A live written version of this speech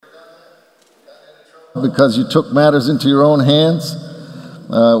because you took matters into your own hands?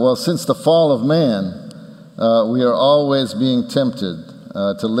 Well, since the fall of man, we are always being tempted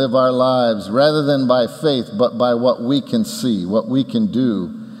to live our lives rather than by faith, but by what we can see, what we can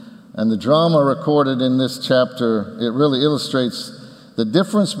do. And the drama recorded in this chapter, it really illustrates the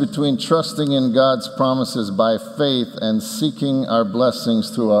difference between trusting in God's promises by faith and seeking our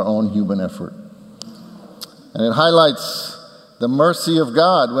blessings through our own human effort. And it highlights the mercy of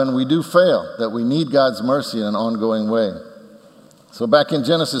God when we do fail, that we need God's mercy in an ongoing way. So back in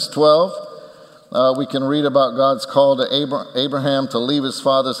Genesis 12, we can read about God's call to Abraham to leave his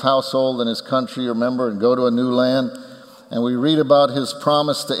father's household and his country, remember, and go to a new land. And we read about his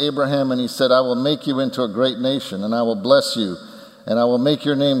promise to Abraham, and he said, I will make you into a great nation, and I will bless you, and I will make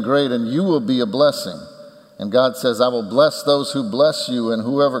your name great, and you will be a blessing. And God says, I will bless those who bless you, and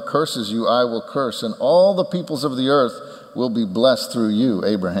whoever curses you, I will curse. And all the peoples of the earth will be blessed through you,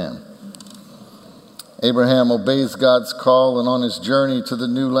 Abraham. Abraham obeys God's call, and on his journey to the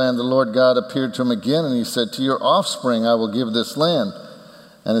new land, the Lord God appeared to him again, and he said, to your offspring I will give this land.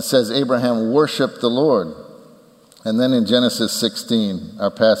 And it says, Abraham worshiped the Lord. And then in Genesis 16,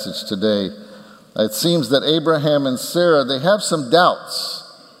 our passage today, it seems that Abraham and Sarah, they have some doubts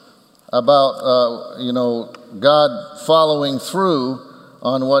about, God following through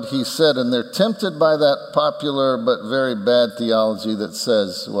on what he said. And they're tempted by that popular but very bad theology that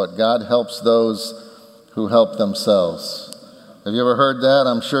says, what, God helps those who help themselves. Have you ever heard that?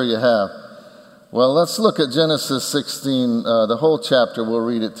 I'm sure you have. Well, let's look at Genesis 16, the whole chapter. We'll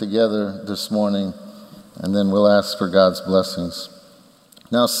read it together this morning, and then we'll ask for God's blessings.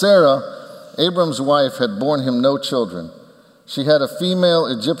 Now Sarah, Abram's wife, had borne him no children. She had a female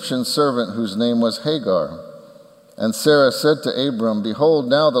Egyptian servant whose name was Hagar. And Sarah said to Abram, behold,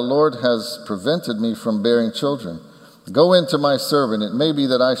 now the Lord has prevented me from bearing children. Go in to my servant. It may be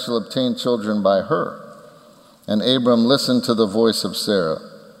that I shall obtain children by her. And Abram listened to the voice of Sarah.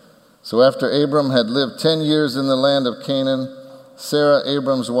 So after Abram had lived 10 years in the land of Canaan, Sarah,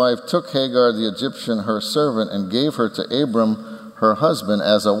 Abram's wife, took Hagar the Egyptian, her servant, and gave her to Abram, her husband,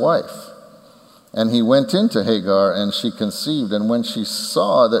 as a wife. And he went into Hagar, and she conceived. And when she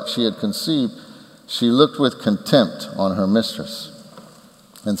saw that she had conceived, she looked with contempt on her mistress.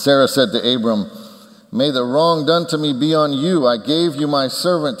 And Sarah said to Abram, may the wrong done to me be on you. I gave you my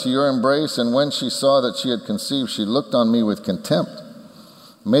servant to your embrace, and when she saw that she had conceived, she looked on me with contempt.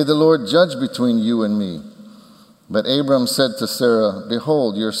 May the Lord judge between you and me. But Abram said to Sarah,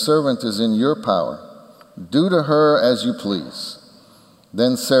 behold, your servant is in your power. Do to her as you please.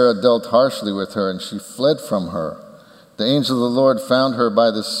 Then Sarah dealt harshly with her, and she fled from her. The angel of the Lord found her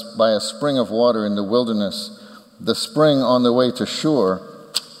by a spring of water in the wilderness, the spring on the way to Shur.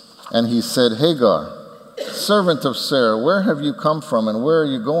 And he said, Hagar, servant of Sarah, where have you come from, and where are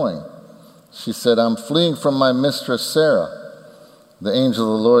you going? She said, I'm fleeing from my mistress Sarah. The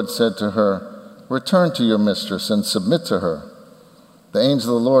angel of the Lord said to her, return to your mistress and submit to her. The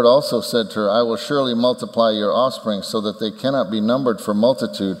angel of the Lord also said to her, I will surely multiply your offspring so that they cannot be numbered for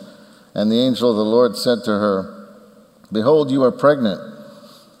multitude. And the angel of the Lord said to her, behold, you are pregnant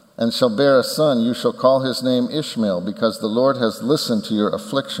and shall bear a son. You shall call his name Ishmael, because the Lord has listened to your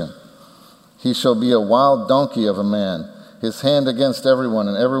affliction. He shall be a wild donkey of a man, his hand against everyone,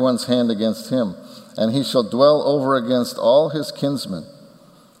 and everyone's hand against him. And he shall dwell over against all his kinsmen.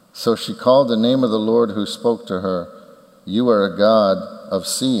 So she called the name of the Lord who spoke to her, you are a God of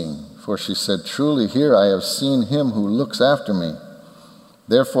seeing. For she said, truly here I have seen him who looks after me.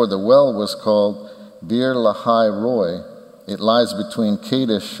 Therefore the well was called Beer Lahai Roi. It lies between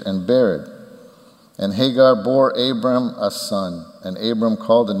Kadesh and Bered. And Hagar bore Abram a son, and Abram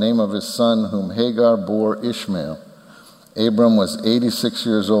called the name of his son, whom Hagar bore, Ishmael. Abram was 86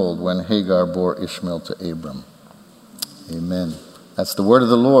 years old when Hagar bore Ishmael to Abram. Amen. That's the word of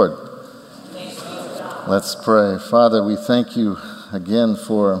the Lord. Let's pray. Father, we thank you again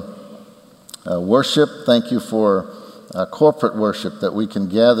for worship. Thank you for corporate worship, that we can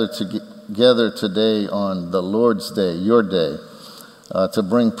gather together today on the Lord's day, your day, to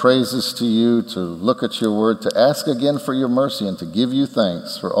bring praises to you, to look at your word, to ask again for your mercy, and to give you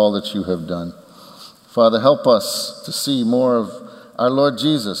thanks for all that you have done. Father, help us to see more of our Lord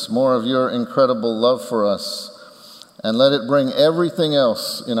Jesus, more of your incredible love for us, and let it bring everything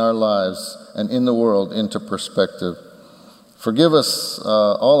else in our lives and in the world into perspective. Forgive us,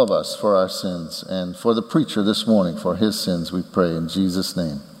 all of us, for our sins, and for the preacher this morning, for his sins, we pray in Jesus'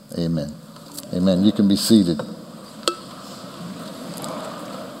 name. Amen. Amen. You can be seated.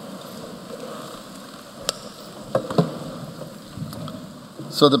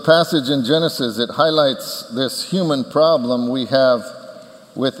 So the passage in Genesis, it highlights this human problem we have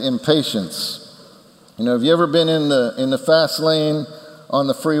with impatience. Have you ever been in the fast lane on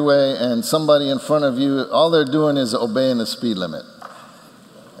the freeway and somebody in front of you, all they're doing is obeying the speed limit,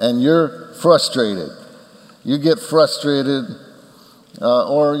 and you're frustrated? You get frustrated,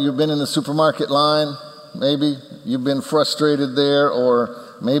 or you've been in the supermarket line, maybe you've been frustrated there,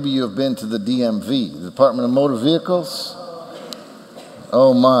 or maybe you've been to the DMV, the Department of Motor Vehicles.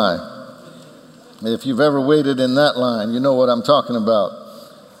 Oh my. If you've ever waited in that line, you know what I'm talking about.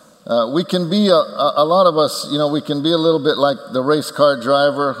 We can be, a lot of us, we can be a little bit like the race car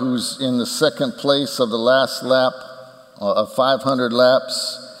driver who's in the second place of the last lap of 500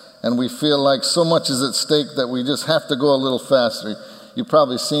 laps, and we feel like so much is at stake that we just have to go a little faster. You've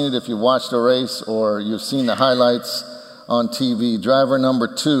probably seen it if you watched a race or you've seen the highlights on TV. Driver number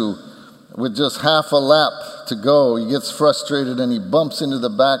 2, with just half a lap to go, he gets frustrated and he bumps into the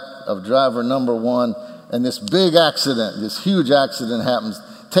back of driver number 1, and this big accident, this huge accident happens.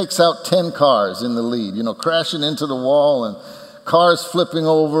 Takes out 10 cars in the lead, crashing into the wall and cars flipping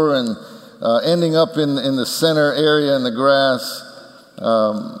over and ending up in the center area in the grass.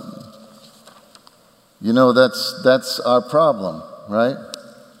 That's our problem, right?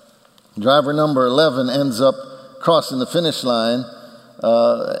 Driver number 11 ends up crossing the finish line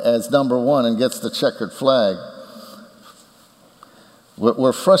as number 1 and gets the checkered flag.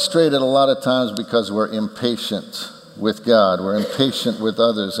 We're frustrated a lot of times because we're impatient with God. We're impatient with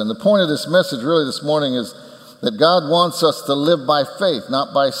others. And the point of this message really this morning is that God wants us to live by faith,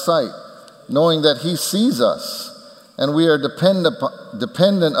 not by sight, knowing that He sees us and we are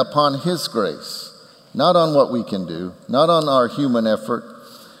dependent upon His grace, not on what we can do, not on our human effort.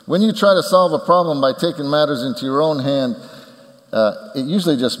 When you try to solve a problem by taking matters into your own hand, it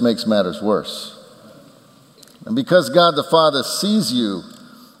usually just makes matters worse. And because God the Father sees you,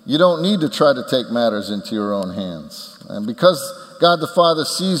 you don't need to try to take matters into your own hands. And because God the Father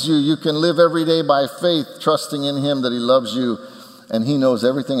sees you, you can live every day by faith, trusting in Him that He loves you and He knows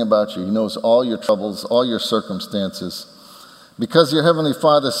everything about you. He knows all your troubles, all your circumstances. Because your Heavenly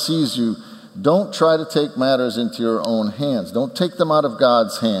Father sees you, don't try to take matters into your own hands. Don't take them out of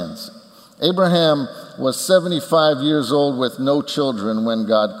God's hands. Abraham was 75 years old with no children when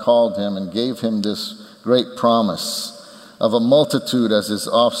God called him and gave him this great promise of a multitude as his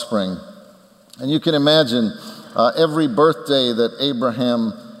offspring. And you can imagine every birthday that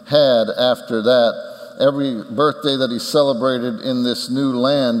Abraham had after that, every birthday that he celebrated in this new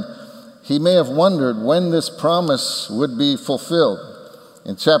land, he may have wondered when this promise would be fulfilled.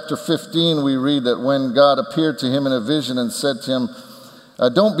 In chapter 15, we read that when God appeared to him in a vision and said to him,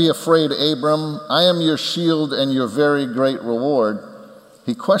 "Don't be afraid, Abram, I am your shield and your very great reward,"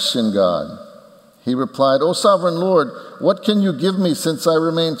 he questioned God. He replied, "O sovereign Lord, what can you give me since I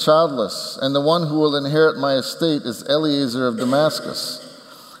remain childless, and the one who will inherit my estate is Eliezer of Damascus?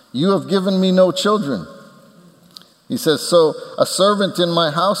 You have given me no children." He says, "So a servant in my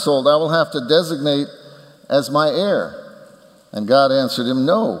household I will have to designate as my heir." And God answered him,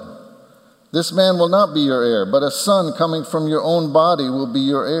 "No, this man will not be your heir, but a son coming from your own body will be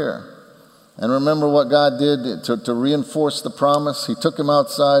your heir." And remember what God did to reinforce the promise? He took him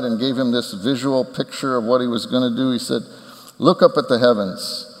outside and gave him this visual picture of what he was going to do. He said, "Look up at the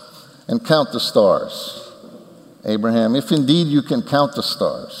heavens and count the stars, Abraham, if indeed you can count the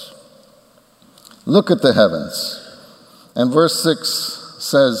stars. Look at the heavens." And verse 6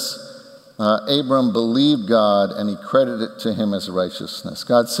 says, Abram believed God and he credited it to him as righteousness.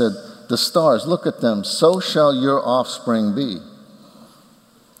 God said, "The stars, look at them, so shall your offspring be."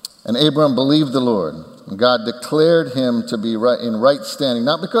 And Abram believed the Lord, and God declared him to be in right standing,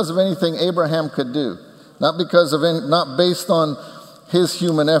 not because of anything Abraham could do, not based on his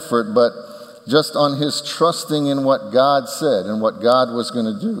human effort, but just on his trusting in what God said and what God was going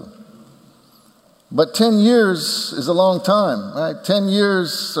to do. But 10 years is a long time, right? 10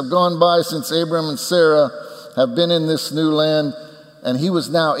 years have gone by since Abram and Sarah have been in this new land, and he was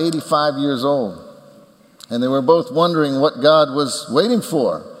now 85 years old. And they were both wondering what God was waiting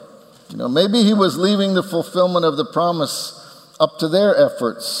for. Maybe he was leaving the fulfillment of the promise up to their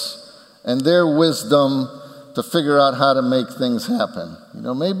efforts and their wisdom to figure out how to make things happen.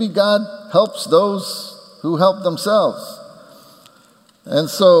 Maybe God helps those who help themselves. And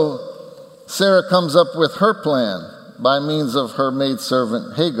so Sarah comes up with her plan by means of her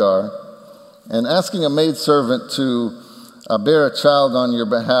maidservant Hagar. And asking a maidservant to bear a child on your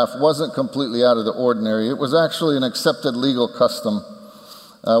behalf wasn't completely out of the ordinary. It was actually an accepted legal custom.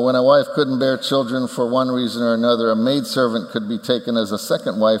 When a wife couldn't bear children for one reason or another, a maidservant could be taken as a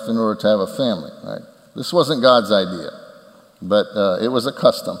second wife in order to have a family. Right? This wasn't God's idea, but it was a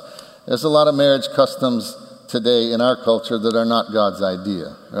custom. There's a lot of marriage customs today in our culture that are not God's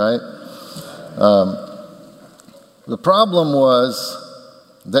idea, right? The problem was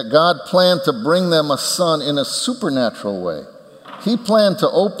that God planned to bring them a son in a supernatural way. He planned to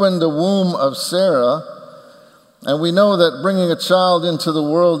open the womb of Sarah, and we know that bringing a child into the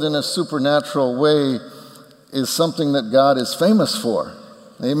world in a supernatural way is something that God is famous for.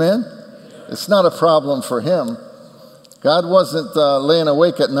 Amen? It's not a problem for him. God wasn't laying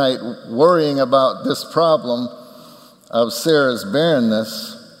awake at night worrying about this problem of Sarah's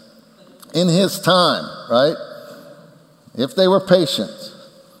barrenness. In his time, right? If they were patient,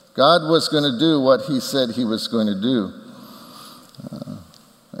 God was going to do what he said he was going to do.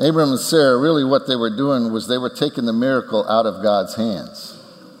 Abram and Sarah, really what they were doing was they were taking the miracle out of God's hands,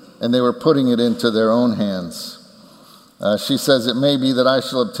 and they were putting it into their own hands. She says, "It may be that I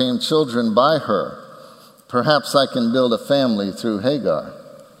shall obtain children by her. Perhaps I can build a family through Hagar."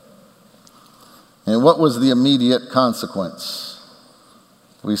 And what was the immediate consequence?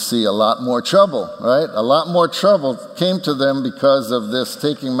 We see a lot more trouble, right? A lot more trouble came to them because of this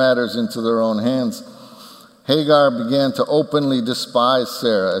taking matters into their own hands. Hagar began to openly despise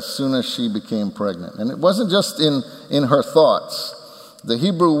Sarah as soon as she became pregnant. And it wasn't just in her thoughts. The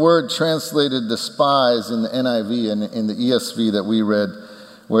Hebrew word translated despise in the NIV and in the ESV that we read,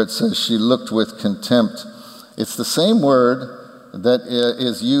 where it says she looked with contempt. It's the same word that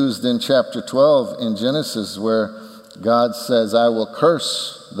is used in chapter 12 in Genesis, where God says, "I will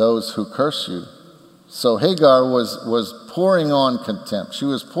curse those who curse you." So Hagar was pouring on contempt. She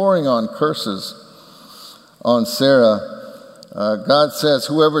was pouring on curses on Sarah. God says,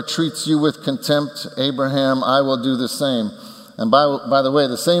 "Whoever treats you with contempt, Abraham, I will do the same." And by the way,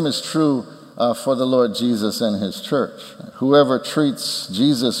 the same is true for the Lord Jesus and his church. Whoever treats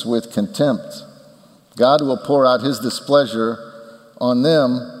Jesus with contempt, God will pour out his displeasure on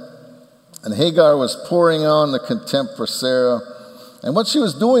them. And Hagar was pouring on the contempt for Sarah. And what she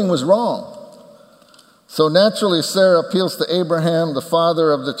was doing was wrong. So naturally, Sarah appeals to Abraham, the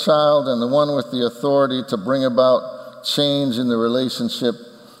father of the child and the one with the authority to bring about change in the relationship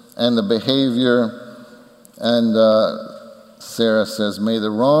and the behavior. And Sarah says, "May the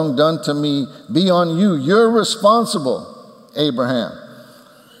wrong done to me be on you. You're responsible, Abraham."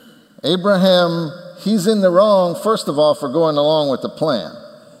 Abraham, he's in the wrong, first of all, for going along with the plan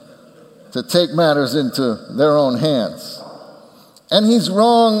to take matters into their own hands. And he's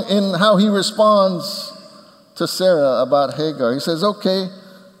wrong in how he responds to Sarah about Hagar. He says, "Okay,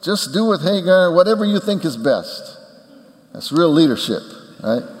 just do with Hagar whatever you think is best." That's real leadership,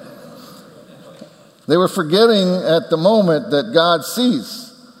 right? They were forgetting at the moment that God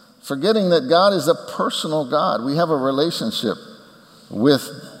sees, forgetting that God is a personal God. We have a relationship with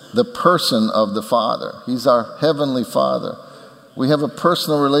the person of the Father. He's our heavenly Father. We have a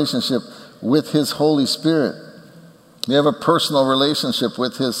personal relationship with his Holy Spirit. We have a personal relationship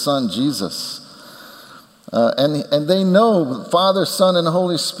with his Son, Jesus. And they know, Father, Son, and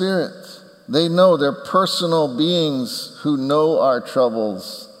Holy Spirit, they know they're personal beings who know our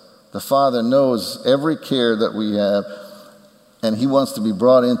troubles. The Father knows every care that we have, and he wants to be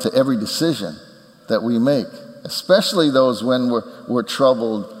brought into every decision that we make, especially those when we're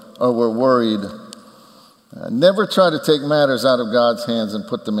troubled or we're worried. Never try to take matters out of God's hands and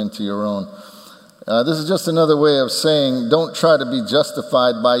put them into your own. This is just another way of saying, don't try to be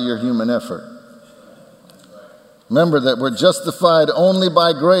justified by your human effort. Remember that we're justified only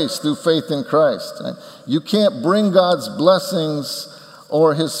by grace through faith in Christ. Right? You can't bring God's blessings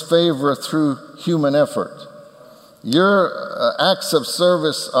or his favor through human effort. Your acts of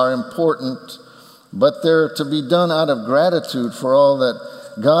service are important, but they're to be done out of gratitude for all that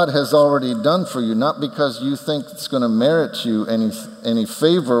God has already done for you, not because you think it's going to merit you any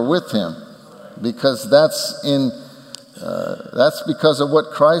favor with him, because that's because of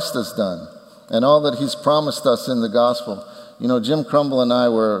what Christ has done and all that he's promised us in the gospel. You know, Jim Crumble and I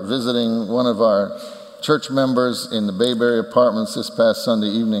were visiting one of our church members in the Bayberry Apartments this past Sunday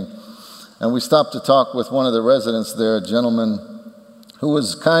evening, and we stopped to talk with one of the residents there, a gentleman who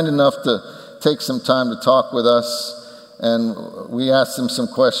was kind enough to take some time to talk with us, and we asked him some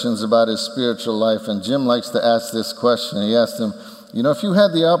questions about his spiritual life. And Jim likes to ask this question. He asked him, you know, if you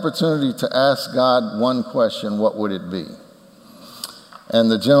had the opportunity to ask God one question, what would it be?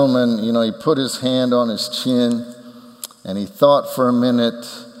 And the gentleman, you know, he put his hand on his chin and he thought for a minute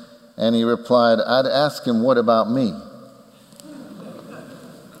and he replied, I'd ask him, what about me?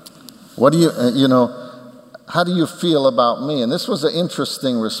 What do how do you feel about me? And this was an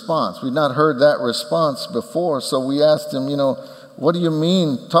interesting response. We'd not heard that response before, so we asked him, what do you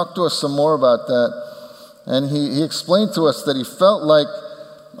mean? Talk to us some more about that. And he explained to us that he felt like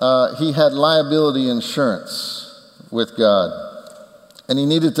he had liability insurance with God. And he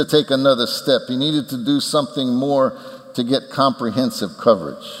needed to take another step. He needed to do something more to get comprehensive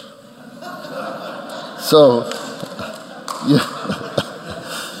coverage. So,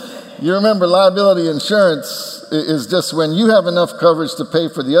 you remember liability insurance is just when you have enough coverage to pay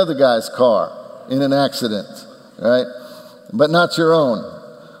for the other guy's car in an accident, right? But not your own.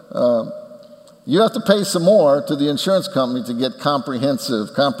 You have to pay some more to the insurance company to get comprehensive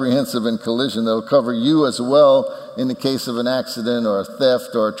in collision that will cover you as well in the case of an accident or a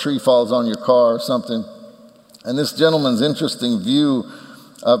theft or a tree falls on your car or something. And this gentleman's interesting view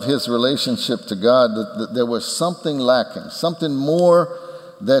of his relationship to God, that there was something lacking, something more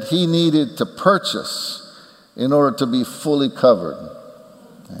that he needed to purchase in order to be fully covered.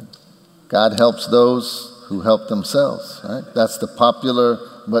 God helps those who help themselves, right? That's the popular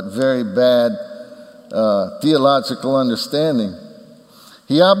but very bad theological understanding.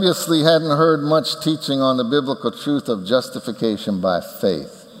 He obviously hadn't heard much teaching on the biblical truth of justification by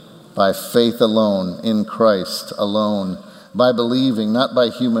faith alone, in Christ alone, by believing, not by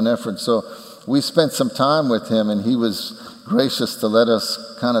human effort. So we spent some time with him, and he was gracious to let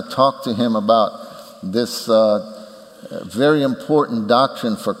us kind of talk to him about this very important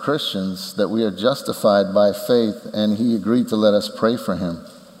doctrine for Christians, that we are justified by faith, and he agreed to let us pray for him.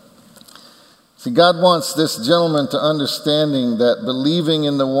 See, God wants this gentleman to understanding that believing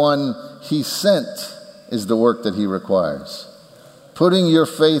in the one he sent is the work that he requires. Putting your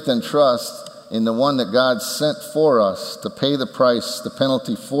faith and trust in the one that God sent for us to pay the price, the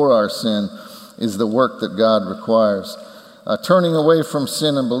penalty for our sin, is the work that God requires. Turning away from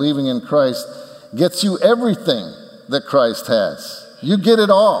sin and believing in Christ gets you everything that Christ has. You get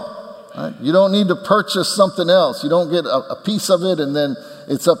it all. Right? You don't need to purchase something else. You don't get a piece of it and then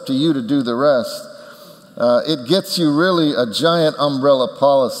it's up to you to do the rest. It gets you really a giant umbrella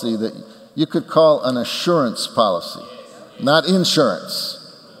policy that you could call an assurance policy. Not insurance,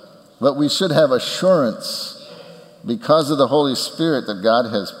 but we should have assurance because of the Holy Spirit that God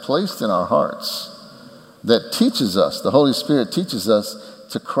has placed in our hearts, that teaches us, the Holy Spirit teaches us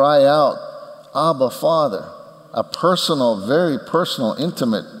to cry out, Abba, Father, a personal, very personal,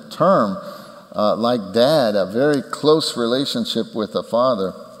 intimate term, like dad, a very close relationship with a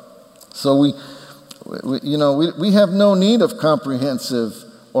father. So we have no need of comprehensive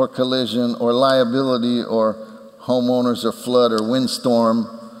or collision or liability or homeowners or flood or windstorm,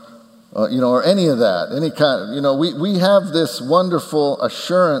 or any of that, any kind. We have this wonderful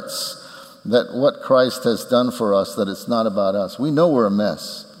assurance that what Christ has done for us, that it's not about us. We know we're a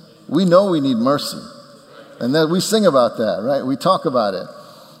mess. We know we need mercy. And then we sing about that, right? We talk about it.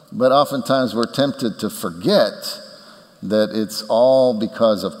 But oftentimes we're tempted to forget that it's all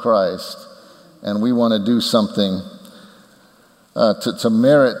because of Christ, and we want to do something to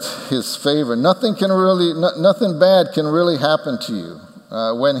merit his favor. Nothing bad can really happen to you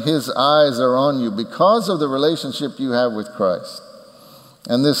when his eyes are on you because of the relationship you have with Christ.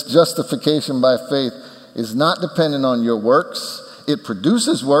 And this justification by faith is not dependent on your works. It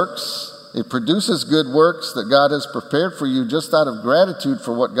produces works. It produces good works that God has prepared for you just out of gratitude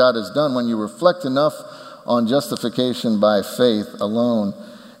for what God has done. When you reflect enough on justification by faith alone,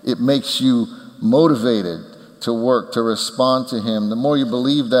 it makes you motivated to work, to respond to him. The more you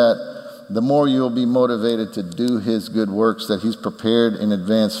believe that, the more you'll be motivated to do his good works that he's prepared in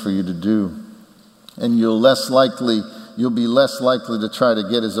advance for you to do. And you'll be less likely to try to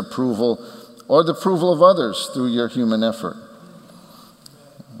get his approval or the approval of others through your human effort.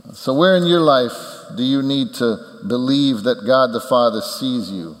 So where in your life do you need to believe that God the Father sees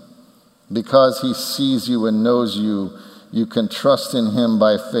you? Because he sees you and knows you, you can trust in him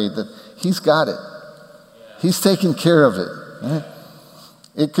by faith that he's got it. He's taking care of it. Right?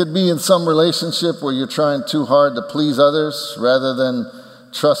 It could be in some relationship where you're trying too hard to please others rather than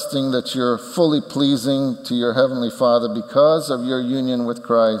trusting that you're fully pleasing to your Heavenly Father because of your union with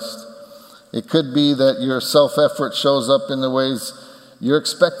Christ. It could be that your self-effort shows up in the ways you're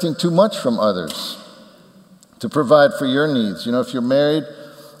expecting too much from others to provide for your needs. If you're married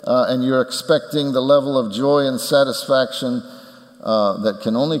and you're expecting the level of joy and satisfaction that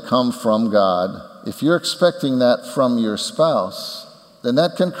can only come from God, if you're expecting that from your spouse, then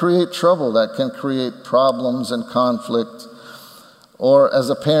that can create trouble, that can create problems and conflict. Or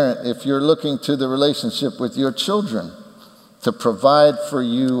as a parent, if you're looking to the relationship with your children to provide for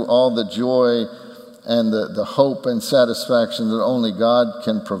you all the joy and the hope and satisfaction that only God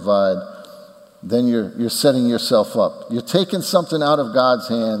can provide, then you're setting yourself up. You're taking something out of God's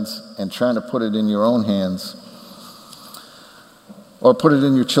hands and trying to put it in your own hands, or put it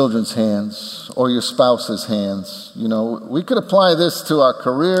in your children's hands or your spouse's hands. We could apply this to our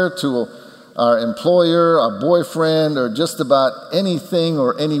career, to our employer, our boyfriend, or just about anything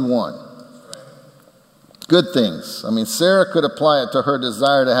or anyone. Good things. I mean, Sarah could apply it to her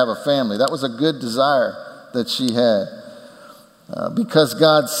desire to have a family. That was a good desire that she had. Because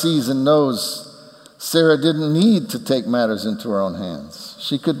God sees and knows, Sarah didn't need to take matters into her own hands.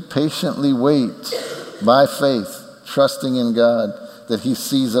 She could patiently wait by faith, trusting in God that he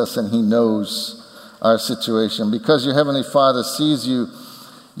sees us and he knows our situation. Because your Heavenly Father sees you,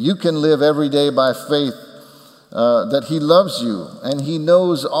 you can live every day by faith that he loves you and he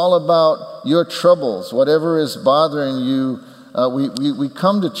knows all about your troubles, whatever is bothering you. We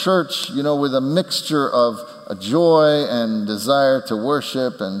come to church, with a mixture of a joy and desire to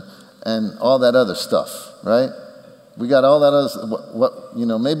worship and all that other stuff, right? We got all that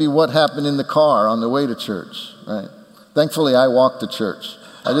other, maybe what happened in the car on the way to church, right? Thankfully, I walk to church.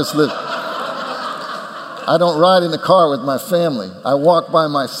 I don't ride in the car with my family. I walk by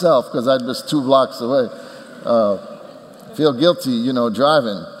myself because I'm just 2 blocks away. Feel guilty,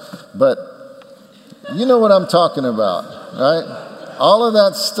 driving. But you know what I'm talking about, right? All of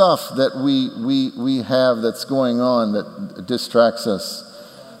that stuff that we have that's going on that distracts us.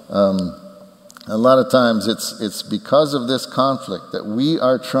 A lot of times it's because of this conflict that we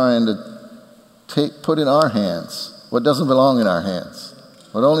are trying to put in our hands what doesn't belong in our hands,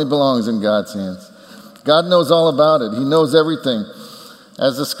 what only belongs in God's hands. God knows all about it. He knows everything.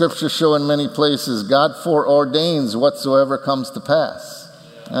 As the scriptures show in many places, God foreordains whatsoever comes to pass.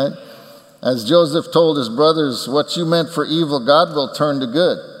 Right? As Joseph told his brothers, what you meant for evil, God will turn to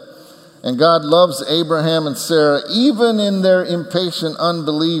good. And God loves Abraham and Sarah, even in their impatient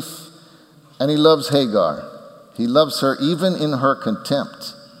unbelief, and he loves Hagar. He loves her even in her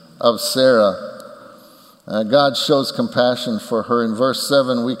contempt of Sarah. God shows compassion for her. In verse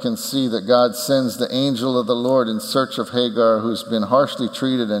 7, we can see that God sends the angel of the Lord in search of Hagar, who's been harshly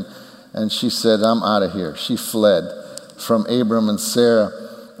treated, and she said, I'm out of here. She fled from Abram and Sarah.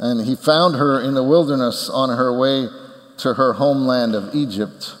 And he found her in the wilderness on her way to her homeland of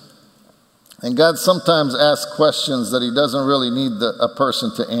Egypt. And God sometimes asks questions that he doesn't really need a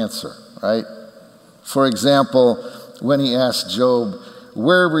person to answer, right? For example, when he asked Job,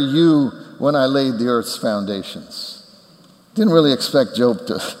 where were you when I laid the earth's foundations? Didn't really expect Job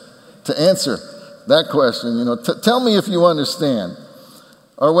to answer that question. Tell me if you understand.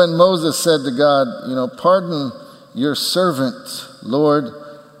 Or when Moses said to God, pardon your servant, Lord,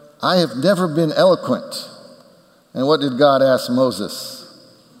 I have never been eloquent. And what did God ask Moses?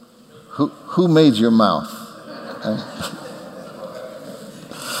 Who made your mouth?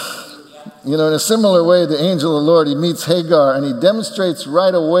 In a similar way, the angel of the Lord, he meets Hagar and he demonstrates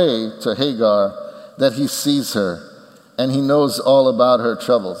right away to Hagar that he sees her and he knows all about her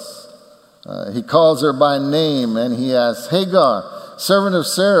troubles. He calls her by name and he asks, Hagar, servant of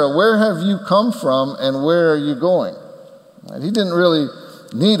Sarah, where have you come from and where are you going? He didn't really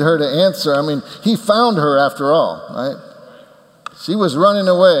need her to answer. He found her after all, right? She was running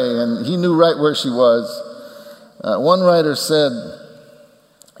away and he knew right where she was. One writer said,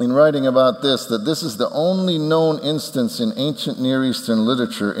 in writing about this, that this is the only known instance in ancient Near Eastern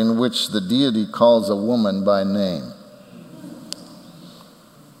literature in which the deity calls a woman by name.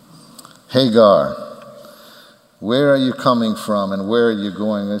 Hagar, where are you coming from and where are you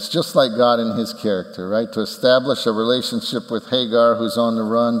going? It's just like God in his character, right? To establish a relationship with Hagar who's on the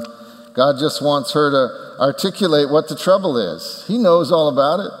run, God just wants her to articulate what the trouble is. He knows all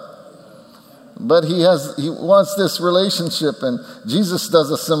about it. But he wants this relationship, and Jesus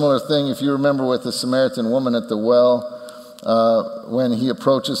does a similar thing, if you remember, with the Samaritan woman at the well, when he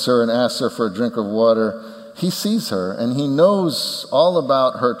approaches her and asks her for a drink of water. He sees her, and he knows all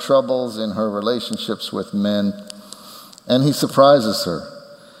about her troubles in her relationships with men, and he surprises her.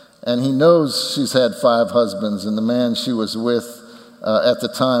 And he knows she's had 5 husbands, and the man she was with at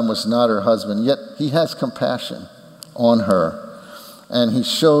the time was not her husband, yet he has compassion on her. And he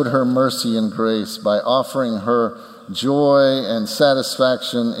showed her mercy and grace by offering her joy and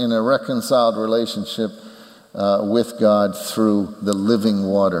satisfaction in a reconciled relationship with God through the living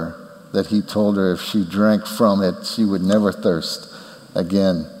water that he told her if she drank from it, she would never thirst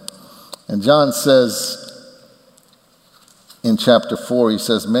again. And John says in chapter 4, he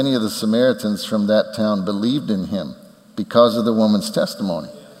says, many of the Samaritans from that town believed in him because of the woman's testimony.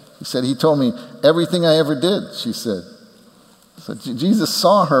 He said, he told me everything I ever did, she said. So Jesus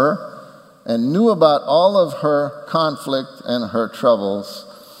saw her and knew about all of her conflict and her troubles,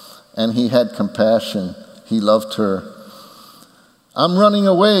 and he had compassion. He loved her. I'm running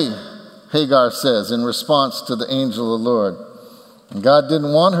away, Hagar says in response to the angel of the Lord. And God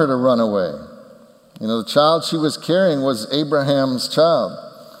didn't want her to run away. The child she was carrying was Abraham's child.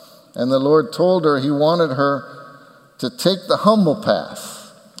 And the Lord told her he wanted her to take the humble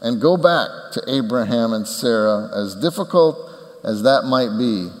path and go back to Abraham and Sarah, as difficult as that might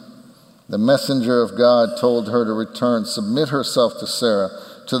be. The messenger of God told her to return, submit herself to Sarah,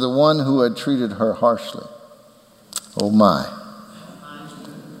 to the one who had treated her harshly. Oh my.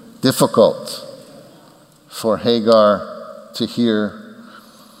 Difficult for Hagar to hear.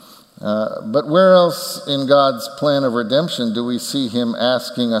 But where else in God's plan of redemption do we see him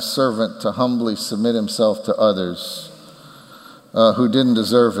asking a servant to humbly submit himself to others who didn't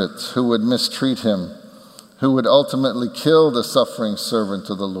deserve it, who would mistreat him, who would ultimately kill the suffering servant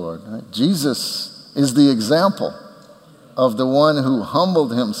of the Lord? Right? Jesus is the example of the one who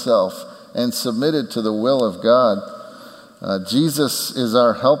humbled himself and submitted to the will of God. Jesus is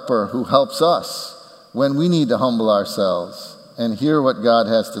our helper who helps us when we need to humble ourselves and hear what God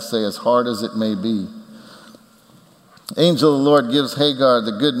has to say, as hard as it may be. Angel of the Lord gives Hagar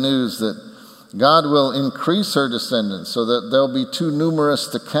the good news that God will increase her descendants so that they'll be too numerous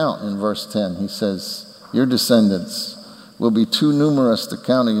to count. In verse 10, he says, your descendants will be too numerous to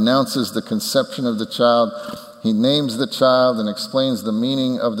count. He announces the conception of the child. He names the child and explains the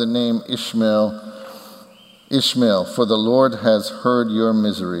meaning of the name Ishmael. Ishmael, for the Lord has heard your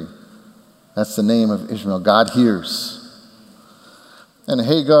misery. That's the name of Ishmael. God hears. And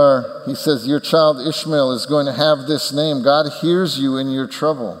Hagar, he says, your child Ishmael is going to have this name. God hears you in your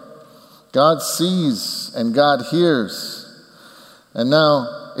trouble. God sees and God hears. And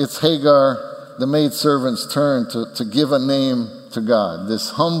now it's Hagar, the maidservant's turn to give a name to God.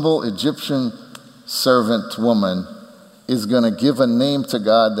 This humble Egyptian servant woman is going to give a name to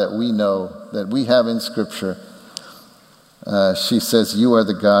God that we know, that we have in Scripture. She says, you are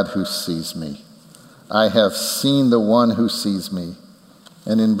the God who sees me. I have seen the one who sees me.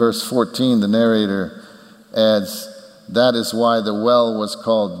 And in verse 14, the narrator adds, that is why the well was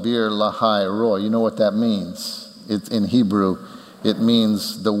called Bir Lahai Roy. You know what that means? It's in Hebrew, it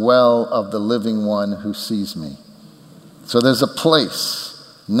means the well of the living one who sees me. So there's a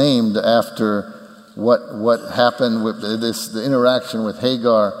place named after what happened with the interaction with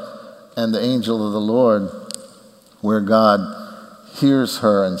Hagar and the angel of the Lord, where God hears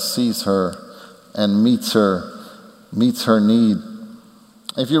her and sees her and meets her need.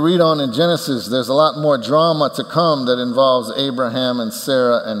 If you read on in Genesis, there's a lot more drama to come that involves Abraham and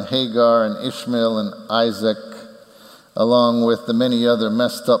Sarah and Hagar and Ishmael and Isaac, along with the many other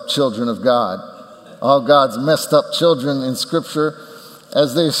messed up children of God. All God's messed up children in Scripture,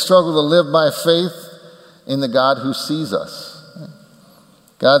 as they struggle to live by faith in the God who sees us.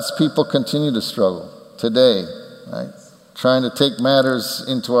 God's people continue to struggle today, right? Trying to take matters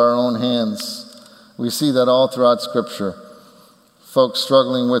into our own hands. We see that all throughout Scripture. Folks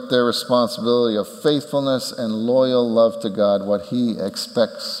struggling with their responsibility of faithfulness and loyal love to God, what he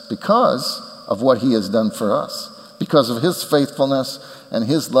expects because of what he has done for us, because of his faithfulness and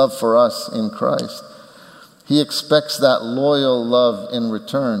his love for us in Christ. He expects that loyal love in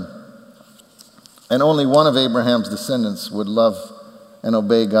return. And only one of Abraham's descendants would love and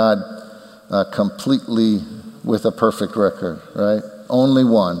obey God completely with a perfect record, right? Only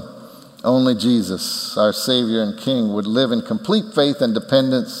one. Only Jesus, our Savior and King, would live in complete faith and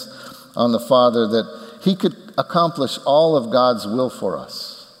dependence on the Father, that he could accomplish all of God's will for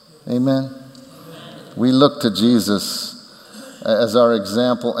us. Amen? We look to Jesus as our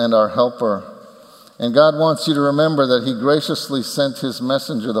example and our helper. And God wants you to remember that he graciously sent his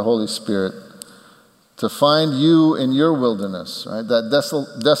messenger, the Holy Spirit, to find you in your wilderness, right? That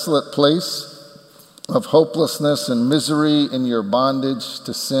desolate place of hopelessness and misery in your bondage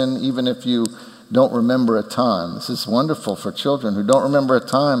to sin, even if you don't remember a time. This is wonderful for children who don't remember a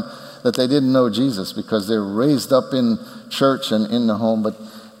time that they didn't know Jesus because they're raised up in church and in the home.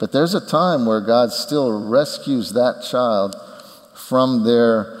 But there's a time where God still rescues that child from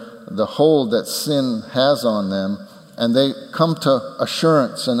the hold that sin has on them, and they come to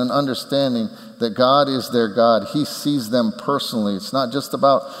assurance and an understanding that God is their God. He sees them personally. It's not just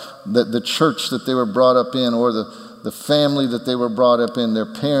about the church that they were brought up in or the family that they were brought up in,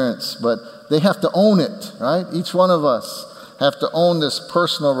 their parents, but they have to own it, right? Each one of us have to own this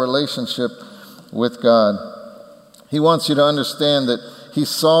personal relationship with God. He wants you to understand that he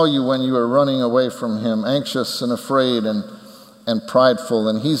saw you when you were running away from him, anxious and afraid and prideful,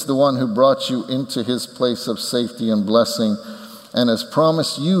 and he's the one who brought you into his place of safety and blessing and has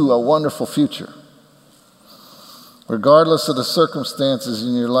promised you a wonderful future. Regardless of the circumstances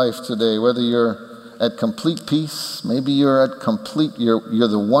in your life today, whether you're at complete peace, maybe you're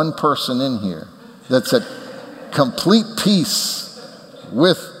the one person in here that's at complete peace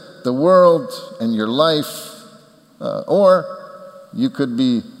with the world and your life, or you could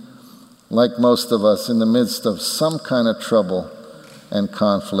be like most of us, in the midst of some kind of trouble and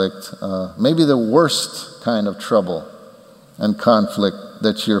conflict, maybe the worst kind of trouble and conflict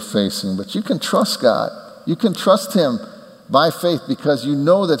that you're facing. But you can trust God. You can trust Him by faith because you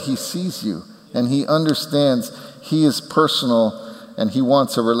know that He sees you and He understands. He is personal and He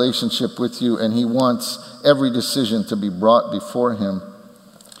wants a relationship with you, and He wants every decision to be brought before Him.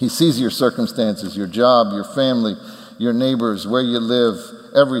 He sees your circumstances, your job, your family, your neighbors, where you live,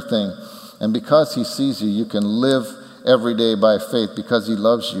 everything. And because He sees you, you can live every day by faith because He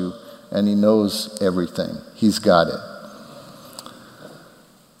loves you and He knows everything. He's got it.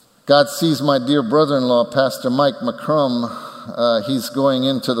 God sees my dear brother-in-law, Pastor Mike McCrum. He's going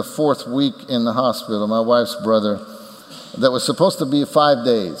into the 4th week in the hospital, my wife's brother, that was supposed to be 5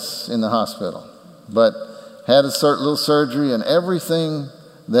 days in the hospital, but had a little surgery, and everything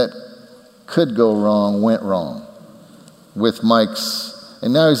that could go wrong went wrong with Mike's.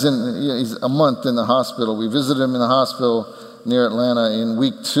 And now he's a month in the hospital. We visited him in the hospital near Atlanta in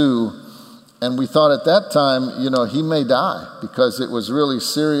week 2. And we thought at that time, he may die because it was really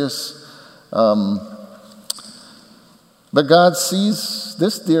serious. But God sees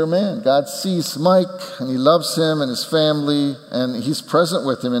this dear man. God sees Mike, and He loves him and his family, and He's present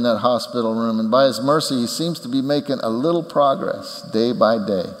with him in that hospital room. And by His mercy, He seems to be making a little progress day by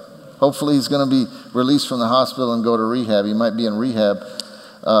day. Hopefully He's going to be released from the hospital and go to rehab. He might be in rehab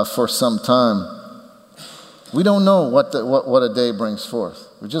for some time. We don't know what a day brings forth.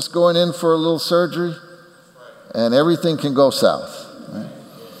 We're just going in for a little surgery, and everything can go south.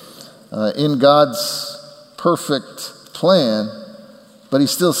 Right? In God's perfect plan, but He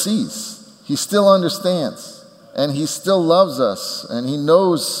still sees. He still understands, and He still loves us, and He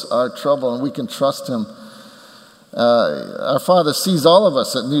knows our trouble, and we can trust Him. Our Father sees all of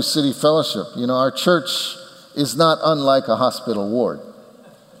us at New City Fellowship. Our church is not unlike a hospital ward,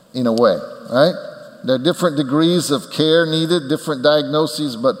 in a way, right? There are different degrees of care needed, different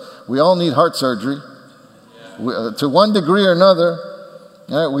diagnoses, but we all need heart surgery. To one degree or another.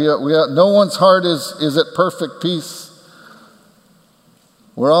 Right? No one's heart is at perfect peace.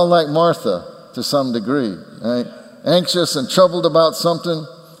 We're all like Martha to some degree, right? Anxious and troubled about something.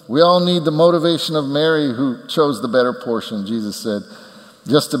 We all need the motivation of Mary, who chose the better portion, Jesus said,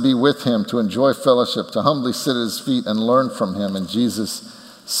 just to be with Him, to enjoy fellowship, to humbly sit at His feet and learn from Him. And Jesus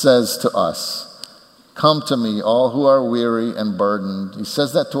says to us, "Come to me, all who are weary and burdened." He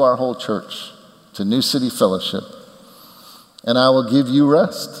says that to our whole church, to New City Fellowship. "And I will give you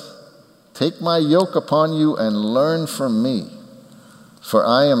rest. Take my yoke upon you and learn from me. For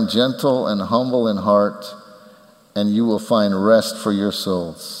I am gentle and humble in heart, and you will find rest for your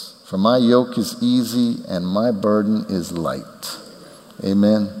souls. For my yoke is easy and my burden is light."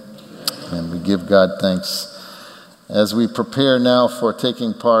 Amen. And we give God thanks as we prepare now for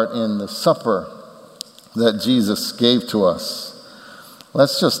taking part in the supper that Jesus gave to us.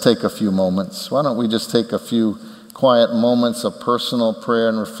 Let's just take a few moments. Why don't we just take a few quiet moments of personal prayer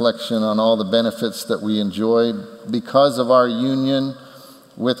and reflection on all the benefits that we enjoy because of our union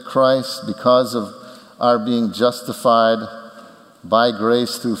with Christ, because of our being justified by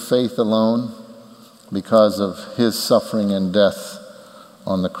grace through faith alone, because of His suffering and death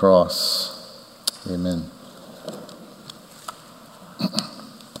on the cross. Amen.